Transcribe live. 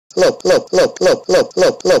Hello,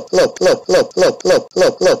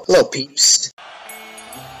 peeps.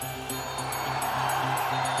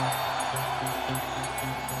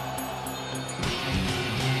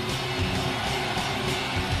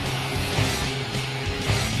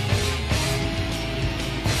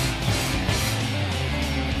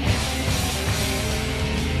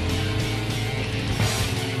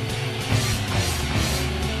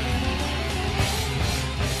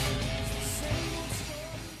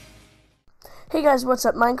 Hey guys, what's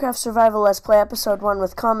up? Minecraft Survival Let's Play Episode 1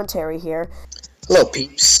 with commentary here. Hello,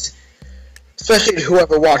 peeps. Especially to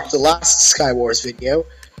whoever watched the last Skywars video.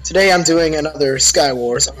 Today I'm doing another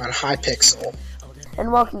Skywars on Hypixel.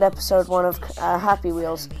 And welcome to Episode 1 of Happy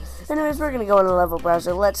Wheels. Anyways, we're going to go in the level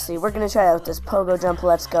browser. Let's see. We're going to try out this pogo jump.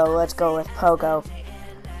 Let's go. Let's go with pogo.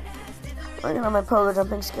 Working on my pogo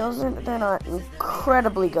jumping skills. They're not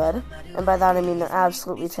incredibly good. And by that I mean they're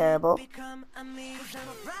absolutely terrible.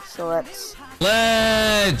 So let's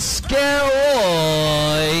get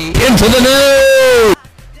into the news!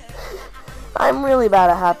 I'm really bad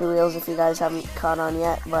at Happy Wheels if you guys haven't caught on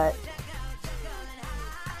yet, but...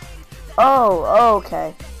 Oh,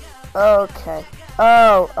 okay. Okay.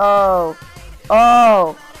 Oh,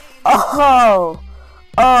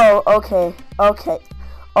 okay. Okay.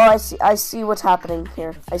 Oh, I see what's happening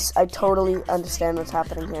here. I totally understand what's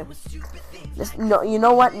happening here. No, you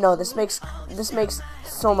know what? No, this makes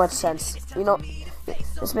so much sense. You know,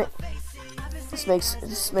 this makes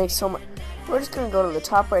so much. We're just gonna go to the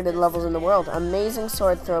top rated levels in the world. Amazing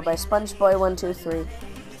sword throw by SpongeBoy123.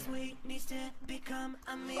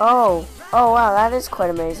 Oh wow, that is quite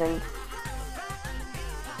amazing.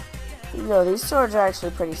 Yo, these swords are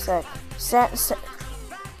actually pretty sick.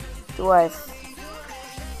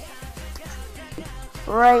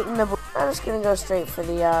 Right in the. I'm just gonna go straight for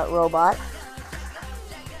the robot.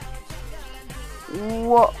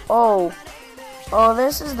 Whoa! Oh,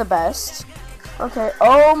 this is the best. Okay.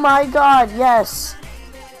 Oh my God! Yes,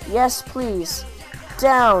 yes, please.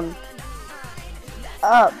 Down,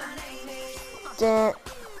 up, down.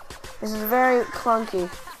 This is very clunky,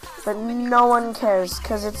 but no one cares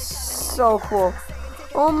because it's so cool.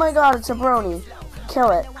 Oh my God! It's a brony. Kill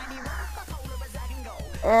it.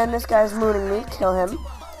 And this guy's mooning me. Kill him.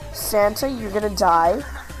 Santa, you're gonna die.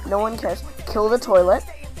 No one cares. Kill the toilet.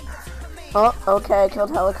 Oh, okay, I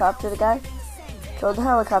killed the helicopter guy. Killed the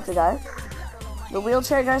helicopter guy. The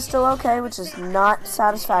wheelchair guy's still okay, which is not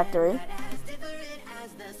satisfactory.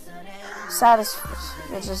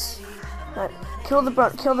 Which is not. Kill the bro.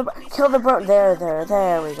 Kill the bro.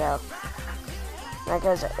 There we go. That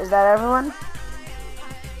guy's. Is that everyone?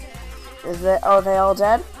 Is that? Oh, they all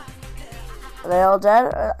dead? Are they all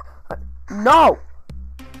dead? No!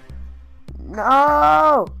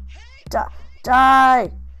 No!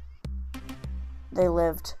 Die! They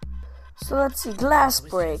lived. So let's see. Glass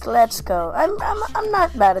break. Let's go. I'm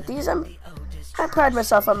not bad at these. I pride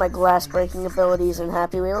myself on my glass breaking abilities in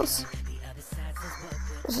Happy Wheels.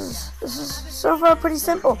 This is so far pretty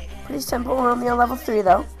simple. Pretty simple. We're only on level 3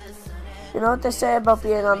 though. You know what they say about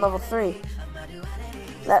being on level 3?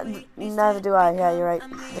 Neither do I. Yeah, you're right.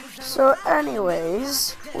 So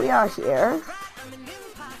anyways, we are here.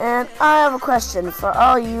 And I have a question for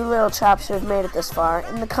all you little chaps who have made it this far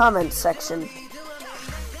in the comments section.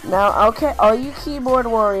 Now, okay, all you keyboard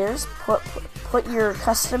warriors, put your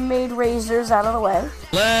custom-made razors out of the way.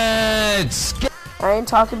 Let's get. I ain't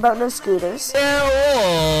talking about no scooters.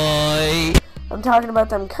 I'm talking about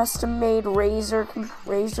them custom-made razor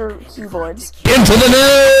keyboards. Into the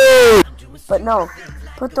news! But no,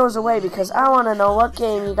 put those away because I want to know what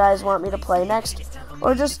game you guys want me to play next,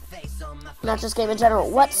 or just not just game in general.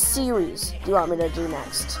 What series do you want me to do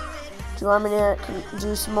next? Do you want me to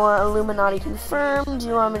do some more Illuminati Confirmed? Do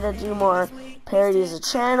you want me to do more parodies of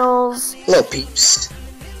channels? Hello, peeps.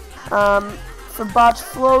 For Botch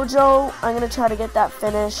Flojo, I'm gonna try to get that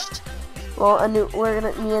finished. Well, me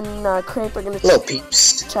and Crepe are gonna Hello,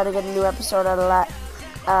 peeps. try to get a new episode out of that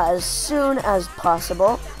as soon as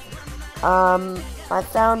possible. I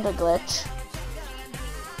found a glitch.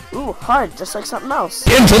 Ooh, hard, just like something else.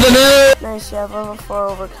 Into the news! Nice, you have level 4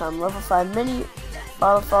 overcome. Level 5 mini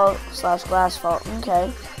bottle fault / glass fault.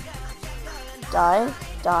 Okay. Die,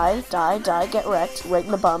 get wrecked. Right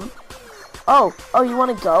in the bum. Oh, you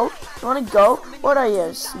wanna go? You wanna go? What are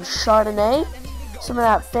you? Some Chardonnay? Some of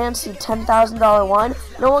that fancy $10,000 wine?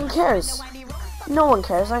 No one cares. No one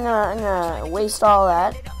cares. I'm gonna waste all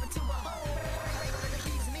that.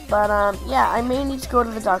 But, yeah, I may need to go to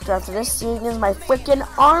the doctor after this, seeing as my freaking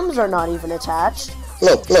arms are not even attached.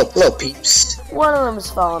 Hello, peeps. One of them's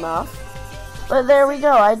fallen off. But there we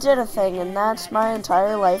go, I did a thing, and that's my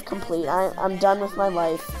entire life complete. I'm done with my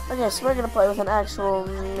life. Okay, so we're gonna play with an actual,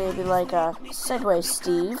 maybe like a Segway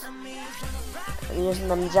Steve. I'm using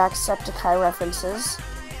them Jacksepticeye references.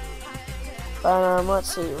 But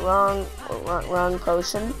let's see, wrong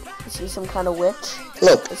potion. Is he some kind of witch?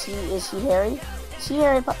 Look. Is he Harry? Is he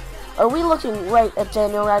Harry Potter? Are we looking right at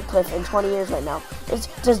Daniel Radcliffe in 20 years right now?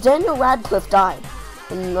 Does Daniel Radcliffe die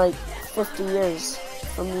in like 50 years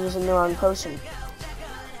from using the wrong potion?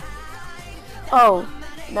 Oh,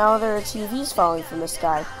 now there are TVs falling from the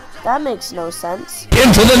sky. That makes no sense.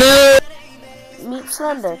 Into the net! Meet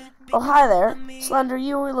Slender. Oh, hi there. Slender,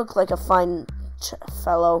 you look like a fine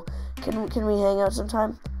fellow. Can we hang out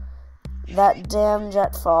sometime? That damn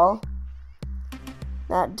Jetfall.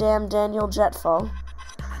 That damn Daniel Jetfall.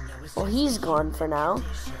 Well, he's gone for now.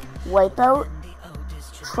 Wipeout.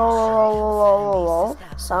 Trollololololol.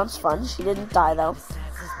 Sounds fun. She didn't die, though.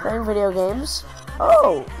 Playing video games.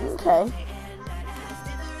 Oh, okay.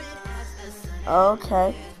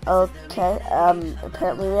 Okay.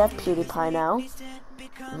 Apparently we have PewDiePie now.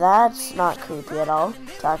 That's not creepy at all.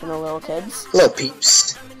 Talking to little kids. Hello,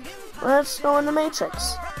 Peeps. Let's go in the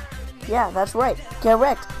Matrix. Yeah, that's right. Get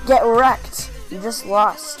wrecked. Get wrecked. You just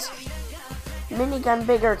lost. Minigun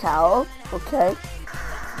bigger cowl. Okay.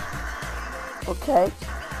 Okay.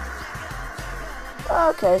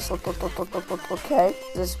 Okay, so okay.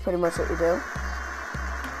 This is pretty much what you do.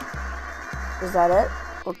 Is that it?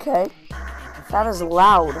 Okay. That is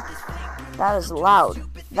loud. That is loud.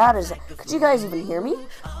 That is. Could you guys even hear me?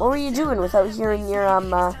 What were you doing without hearing your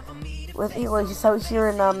without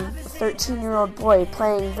hearing a 13-year-old boy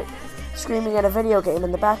screaming at a video game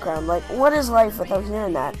in the background? Like, what is life without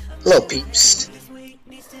hearing that? Hello, Peeps.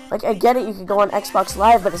 Like, I get it, you could go on Xbox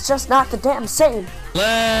Live, but it's just not the damn same.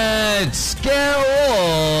 Let's get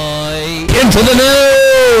into the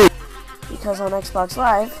news! Because on Xbox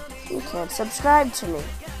Live, you can't subscribe to me.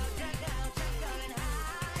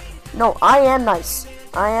 No, I am nice.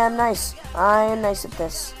 I am nice. I am nice at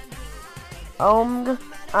this. I am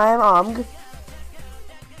Omg.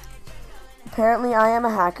 Apparently I am a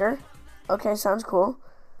hacker. Okay, sounds cool.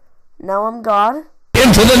 Now I'm God.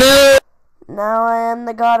 Into the news! Now I am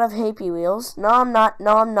the god of Happy Wheels. No, I'm not.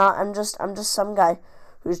 No, I'm not. I'm just some guy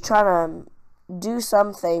who's trying to do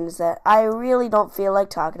some things that I really don't feel like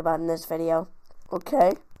talking about in this video.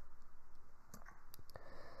 Okay?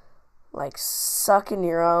 Like sucking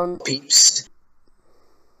your own Peeps.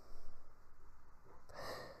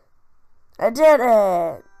 I did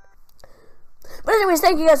it! But anyways,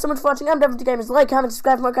 thank you guys so much for watching. I'm Devon, Gamers. Like, comment,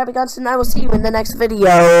 subscribe for more crappy content, and I will see you in the next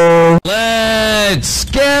video. Let's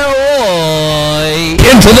get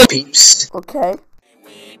into the Peeps. Okay.